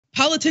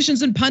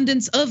politicians and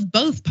pundits of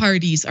both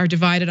parties are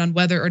divided on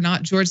whether or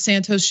not George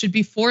Santos should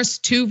be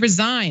forced to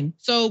resign.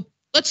 So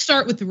let's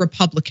start with the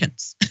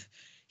Republicans.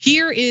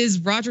 Here is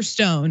Roger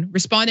Stone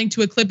responding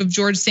to a clip of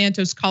George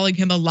Santos calling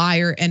him a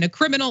liar and a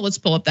criminal. Let's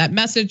pull up that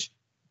message.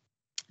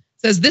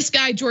 It says, this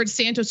guy, George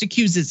Santos,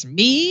 accuses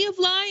me of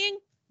lying.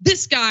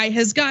 This guy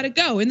has got to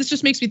go. And this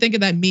just makes me think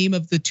of that meme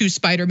of the two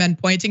Spider-Men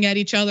pointing at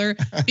each other,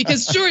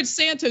 because George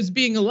Santos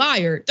being a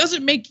liar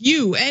doesn't make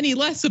you any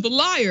less of a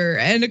liar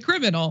and a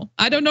criminal.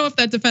 I don't know if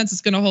that defense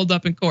is going to hold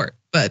up in court,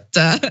 but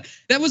that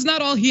was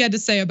not all he had to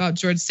say about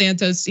George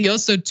Santos. He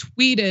also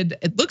tweeted,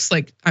 it looks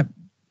like,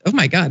 oh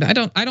my God, I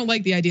don't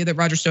like the idea that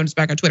Roger Stone is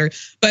back on Twitter.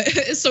 But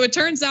so it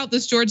turns out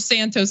this George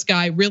Santos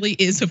guy really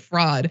is a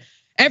fraud.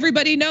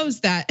 Everybody knows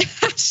that.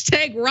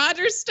 Hashtag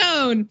Roger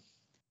Stone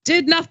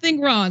did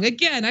nothing wrong.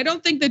 Again, I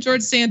don't think that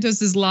George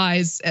Santos's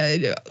lies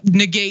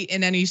negate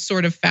in any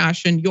sort of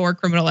fashion your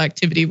criminal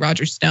activity,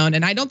 Roger Stone.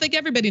 And I don't think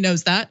everybody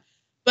knows that.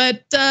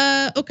 But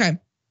okay,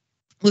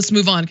 let's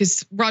move on,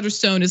 because Roger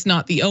Stone is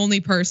not the only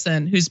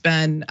person who's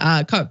been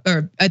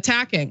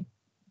attacking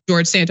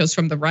George Santos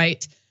from the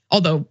right,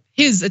 although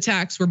his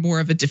attacks were more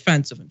of a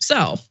defense of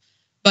himself.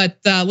 But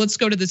let's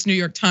go to this New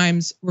York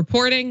Times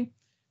reporting.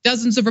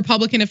 Dozens of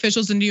Republican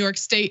officials in New York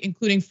State,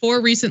 including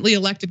 4 recently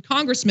elected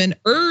congressmen,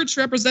 urged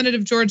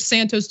Representative George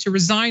Santos to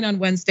resign on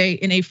Wednesday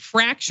in a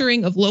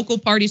fracturing of local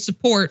party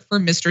support for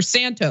Mr.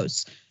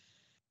 Santos.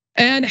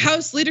 And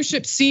House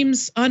leadership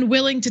seems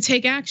unwilling to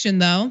take action,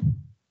 though.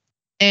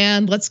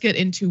 And let's get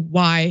into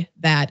why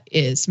that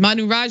is.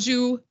 Manu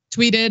Raju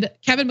tweeted,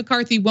 Kevin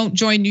McCarthy won't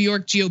join New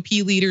York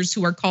GOP leaders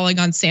who are calling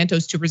on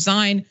Santos to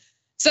resign.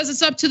 Says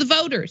it's up to the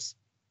voters.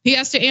 He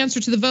has to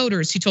answer to the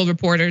voters, he told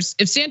reporters.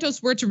 If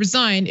Santos were to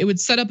resign, it would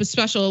set up a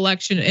special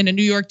election in a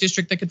New York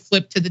district that could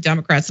flip to the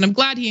Democrats. And I'm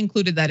glad he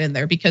included that in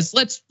there, because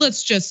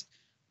let's just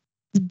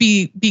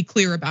be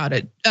clear about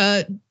it.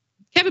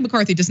 Kevin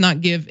McCarthy does not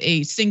give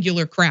a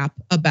singular crap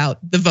about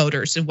the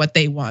voters and what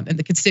they want and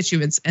the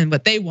constituents and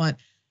what they want,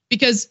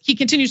 because he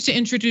continues to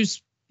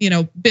introduce,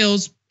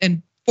 bills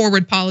and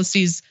forward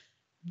policies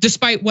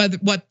despite what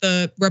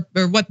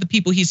the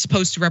people he's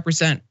supposed to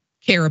represent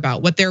care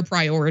about, what their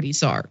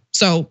priorities are.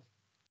 So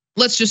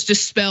let's just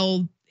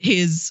dispel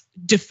his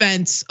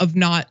defense of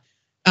not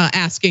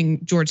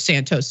asking George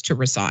Santos to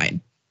resign.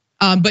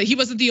 But he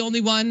wasn't the only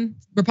one.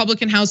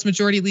 Republican House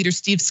Majority Leader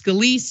Steve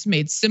Scalise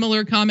made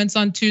similar comments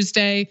on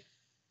Tuesday.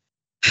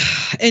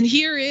 And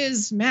here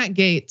is Matt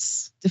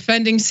Gaetz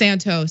defending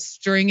Santos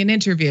during an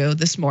interview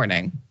this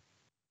morning.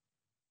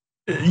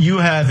 You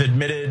have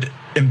admitted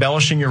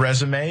embellishing your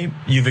resume.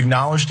 You've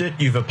acknowledged it.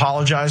 You've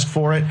apologized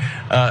for it.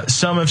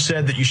 Some have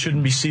said that you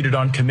shouldn't be seated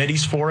on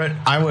committees for it.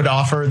 I would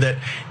offer that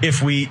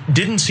if we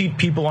didn't seat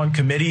people on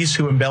committees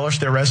who embellished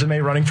their resume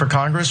running for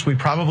Congress, we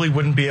probably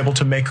wouldn't be able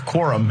to make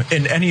quorum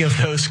in any of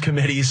those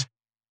committees.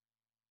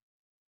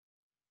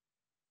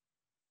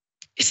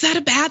 Is that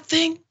a bad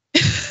thing?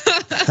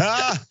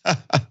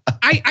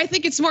 I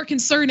think it's more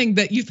concerning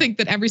that you think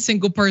that every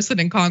single person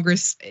in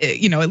Congress,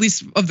 at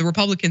least of the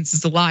Republicans,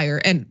 is a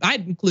liar. And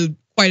I'd include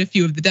quite a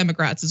few of the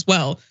Democrats as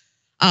well.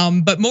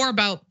 But more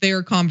about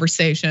their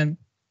conversation.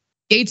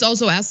 Gaetz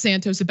also asked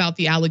Santos about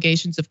the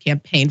allegations of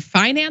campaign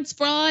finance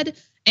fraud.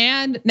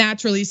 And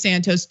naturally,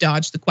 Santos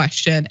dodged the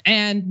question.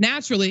 And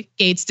naturally,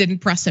 Gaetz didn't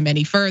press him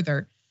any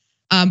further.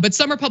 But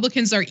some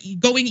Republicans are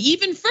going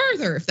even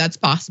further, if that's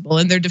possible,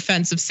 in their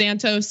defense of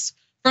Santos.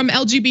 From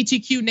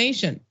LGBTQ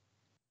Nation,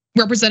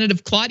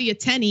 Representative Claudia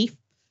Tenney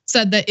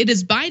said that it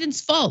is Biden's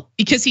fault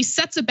because he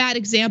sets a bad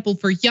example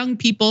for young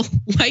people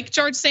like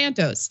George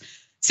Santos.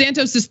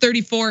 Santos is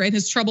 34 and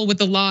his trouble with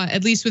the law,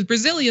 at least with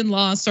Brazilian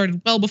law, started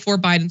well before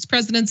Biden's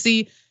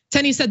presidency.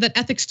 Tenney said that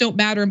ethics don't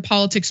matter in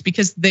politics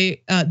because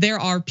there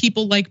are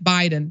people like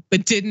Biden,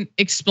 but didn't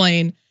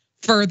explain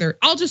further.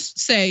 I'll just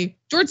say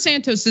George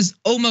Santos is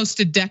almost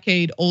a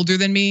decade older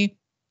than me,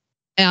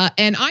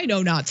 and I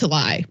know not to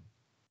lie.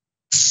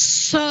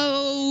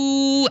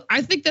 So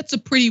I think that's a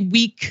pretty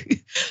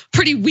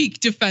weak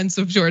defense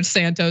of George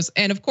Santos.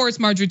 And of course,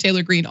 Marjorie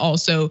Taylor Greene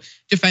also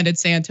defended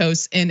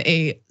Santos in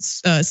a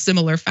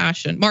similar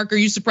fashion. Mark, are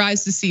you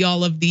surprised to see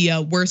all of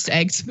the worst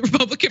eggs in the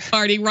Republican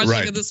Party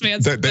rushing to this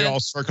man's defense? They all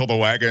circle the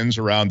wagons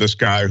around this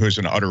guy who's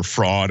an utter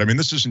fraud. I mean,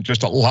 this isn't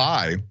just a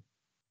lie.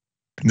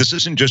 This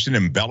isn't just an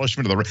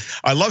embellishment of the.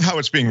 I love how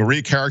it's being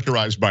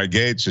recharacterized by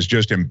Gaetz as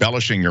just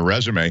embellishing your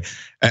resume,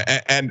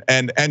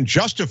 and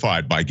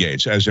justified by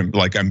Gaetz as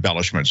like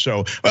embellishment.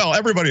 So, well,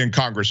 everybody in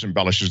Congress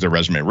embellishes their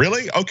resume.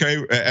 Really?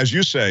 Okay, as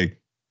you say,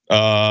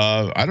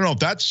 I don't know if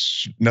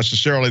that's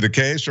necessarily the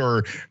case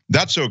or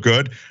that's so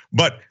good,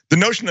 but the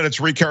notion that it's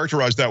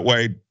recharacterized that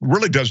way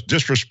really does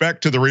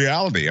disrespect to the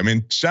reality. I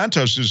mean,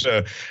 Santos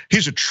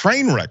he's a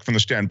train wreck from the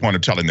standpoint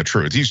of telling the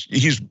truth.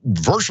 He's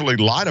virtually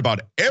lied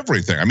about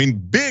everything. I mean,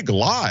 big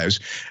lies.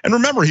 And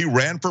remember, he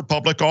ran for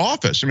public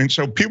office. I mean,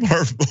 so people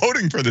are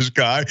voting for this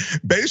guy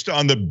based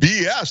on the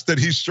BS that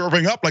he's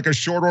serving up like a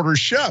short order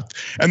chef.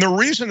 And the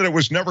reason that it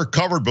was never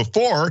covered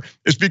before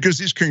is because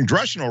these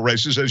congressional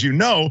races, as you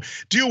know,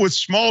 deal with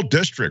small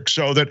districts,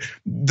 so that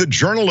the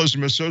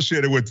journalism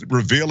associated with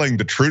revealing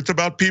the truth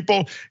about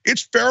people,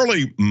 it's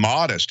fairly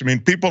modest. I mean,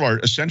 people are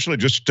essentially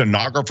just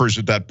stenographers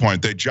at that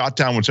point. They jot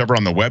down what's ever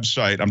on the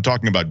website. I'm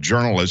talking about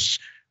journalists,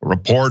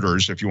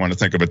 reporters, if you want to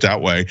think of it that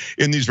way,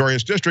 in these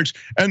various districts.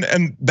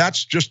 And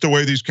that's just the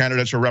way these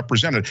candidates are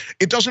represented.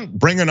 It doesn't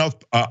bring enough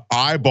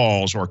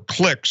eyeballs or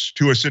clicks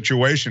to a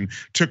situation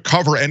to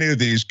cover any of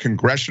these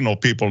congressional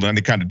people in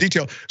any kind of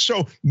detail.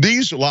 So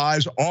these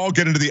lies all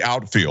get into the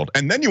outfield.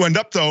 And then you end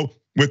up, though,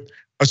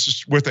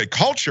 with a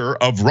culture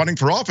of running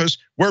for office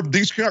where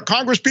these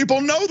Congress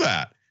people know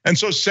that. And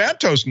so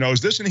Santos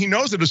knows this, and he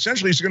knows that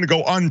essentially he's going to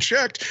go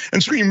unchecked.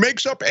 And so he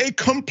makes up a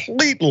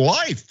complete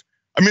life.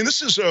 I mean,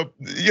 this is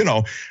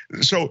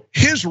so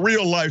his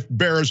real life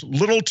bears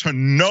little to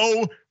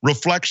no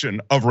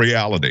reflection of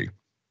reality.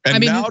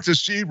 And now to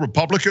see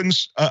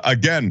Republicans,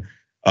 again,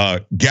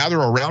 gather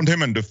around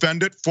him and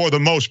defend it for the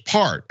most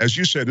part, as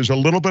you said, there's a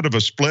little bit of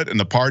a split in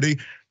the party,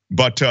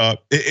 but I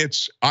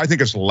think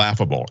it's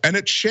laughable and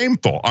it's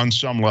shameful on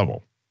some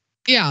level.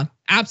 Yeah,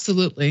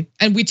 absolutely.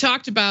 And we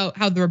talked about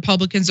how the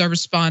Republicans are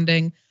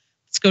responding.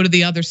 Let's go to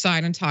the other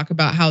side and talk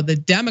about how the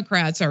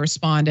Democrats are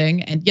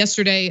responding. And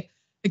yesterday,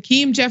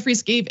 Hakeem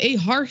Jeffries gave a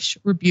harsh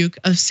rebuke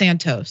of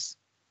Santos.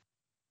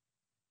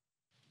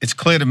 It's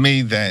clear to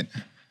me that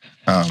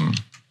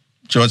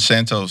George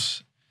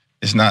Santos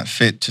is not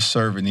fit to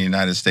serve in the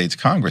United States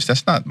Congress.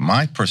 That's not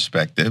my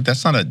perspective.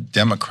 That's not a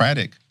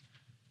Democratic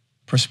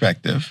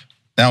perspective.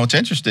 Now, it's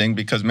interesting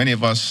because many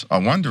of us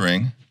are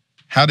wondering,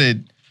 how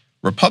did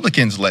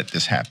Republicans let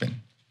this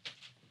happen?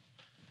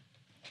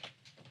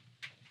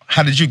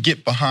 How did you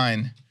get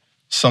behind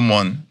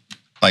someone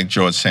like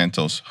George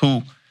Santos,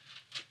 who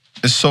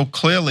is so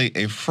clearly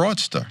a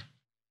fraudster?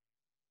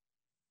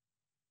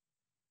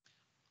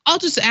 I'll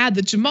just add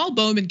that Jamal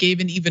Bowman gave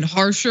an even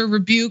harsher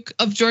rebuke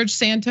of George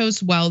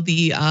Santos while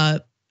the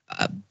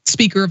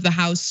Speaker of the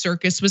House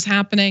circus was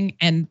happening.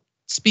 And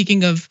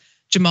speaking of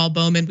Jamal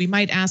Bowman, we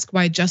might ask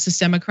why Justice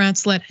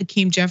Democrats let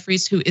Hakeem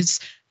Jeffries, who is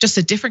just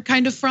a different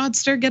kind of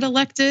fraudster, get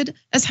elected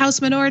as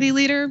House Minority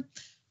Leader.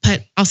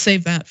 But I'll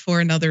save that for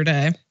another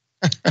day.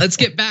 Let's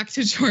get back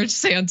to George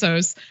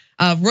Santos.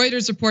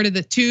 Reuters reported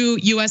that 2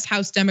 US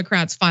House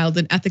Democrats filed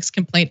an ethics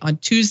complaint on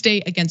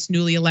Tuesday against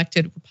newly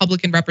elected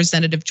Republican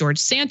Representative George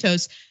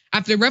Santos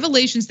after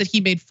revelations that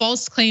he made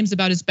false claims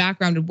about his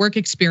background and work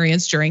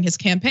experience during his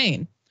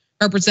campaign.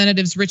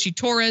 Representatives Richie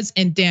Torres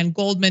and Dan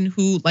Goldman,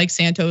 who, like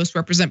Santos,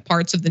 represent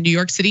parts of the New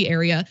York City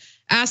area,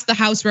 asked the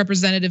House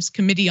Representatives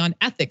Committee on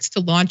Ethics to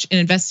launch an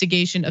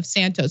investigation of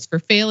Santos for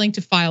failing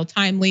to file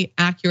timely,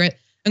 accurate,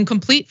 and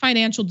complete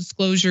financial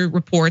disclosure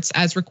reports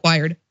as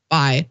required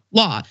by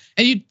law.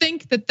 And you'd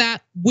think that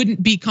that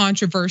wouldn't be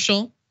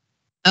controversial,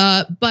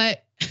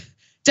 but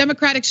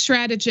Democratic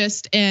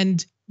strategist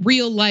and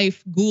real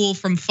life ghoul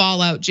from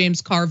Fallout,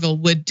 James Carville,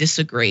 would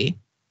disagree.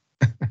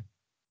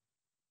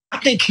 I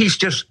think he's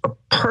just a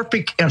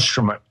perfect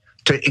instrument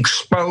to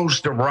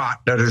expose the rot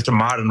that is the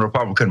modern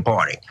Republican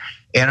Party.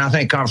 And I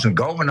think Congressman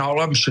Goldman,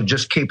 all of them should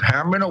just keep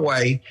hammering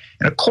away.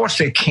 And of course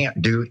they can't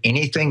do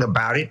anything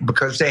about it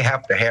because they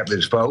have to have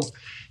this vote,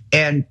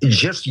 and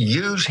just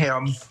use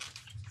him,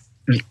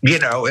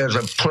 as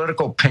a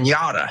political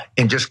piñata,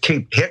 and just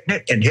keep hitting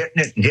it and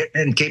hitting it and hitting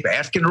it and keep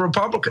asking the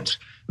Republicans,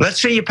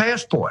 let's see your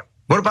passport.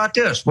 What about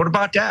this? What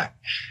about that?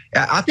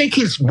 I think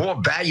he's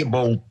more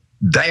valuable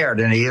there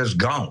than he is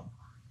gone.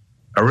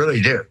 I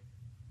really do.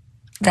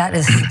 That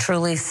is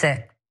truly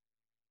sick.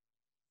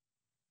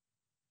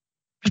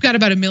 I've got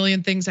about a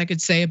million things I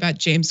could say about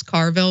James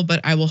Carville, but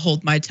I will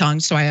hold my tongue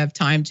so I have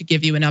time to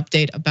give you an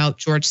update about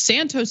George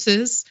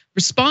Santos's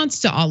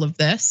response to all of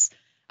this.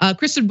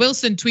 Kristen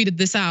Wilson tweeted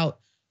this out.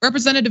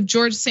 Representative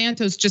George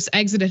Santos just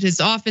exited his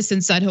office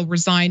and said he'll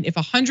resign if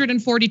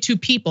 142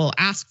 people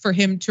ask for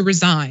him to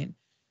resign.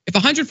 If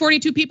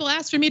 142 people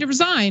ask for me to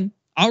resign,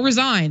 I'll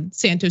resign,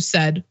 Santos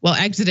said while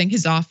exiting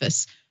his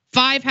office.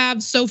 5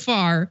 have so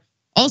far.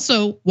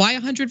 Also, why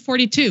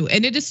 142?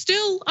 And it is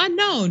still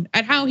unknown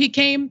at how he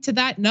came to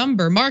that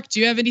number. Mark, do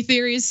you have any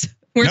theories?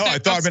 No, I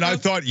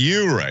thought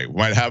you, Ray,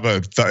 might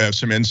have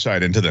some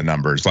insight into the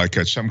numbers, like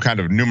some kind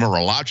of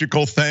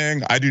numerological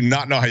thing. I do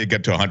not know how you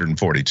get to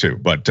 142,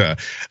 but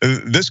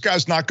this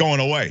guy's not going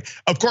away.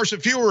 Of course,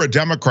 if you were a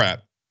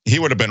Democrat, he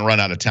would have been run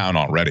out of town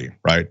already,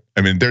 right?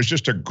 I mean, there's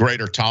just a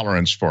greater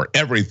tolerance for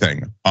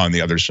everything on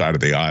the other side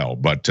of the aisle.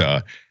 But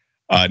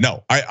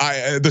no,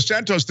 the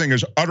Santos thing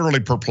is utterly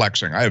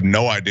perplexing. I have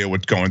no idea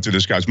what's going through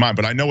this guy's mind,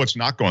 but I know what's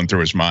not going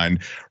through his mind: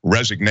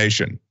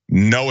 resignation,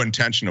 no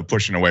intention of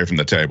pushing away from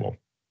the table.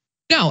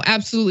 No,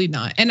 absolutely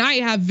not. And I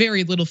have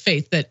very little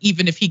faith that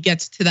even if he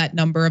gets to that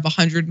number of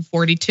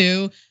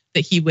 142,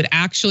 that he would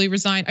actually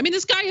resign. I mean,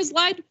 this guy has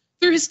lied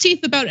through his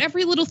teeth about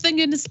every little thing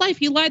in his life.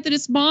 He lied that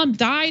his mom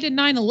died in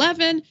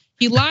 9/11.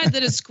 He lied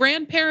that his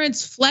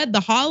grandparents fled the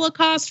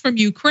Holocaust from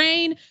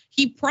Ukraine.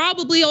 He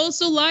probably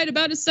also lied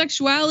about his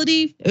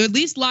sexuality, or at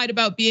least lied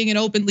about being an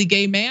openly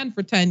gay man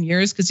for 10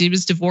 years because he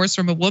was divorced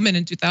from a woman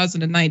in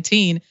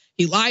 2019.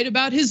 He lied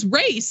about his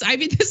race. I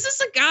mean, this is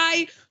a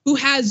guy who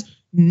has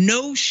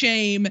no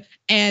shame.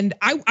 And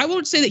I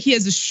won't say that he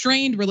has a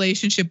strained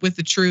relationship with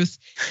the truth.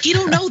 He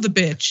don't know the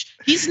bitch.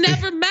 He's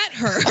never met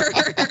her.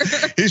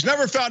 He's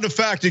never found a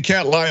fact he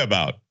can't lie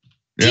about.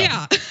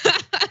 Yeah.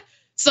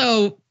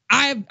 So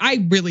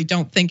I really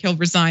don't think he'll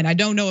resign. I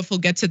don't know if he'll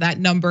get to that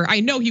number. I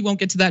know he won't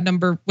get to that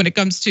number when it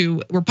comes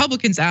to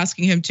Republicans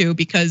asking him to,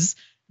 because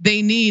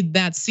they need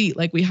that seat,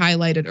 like we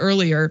highlighted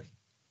earlier.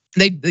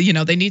 They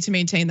need to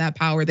maintain that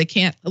power. They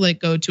can't let it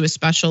go to a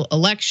special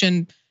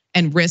election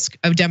and risk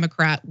a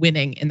Democrat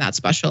winning in that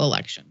special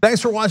election.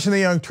 Thanks for watching The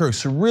Young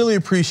Turks. Really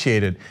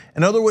appreciate it.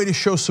 Another way to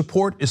show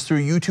support is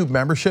through YouTube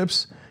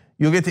memberships.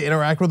 You'll get to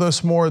interact with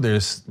us more.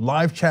 There's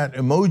live chat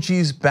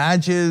emojis,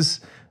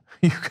 badges.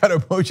 You've got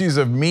emojis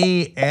of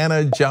me,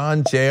 Anna,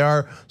 John,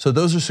 JR. So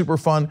those are super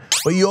fun.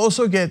 But you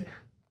also get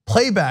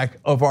playback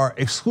of our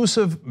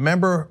exclusive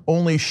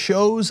member-only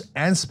shows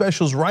and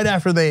specials right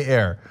after they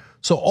air.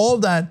 So all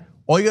of that,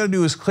 all you gotta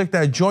do is click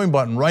that join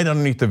button right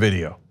underneath the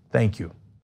video. Thank you.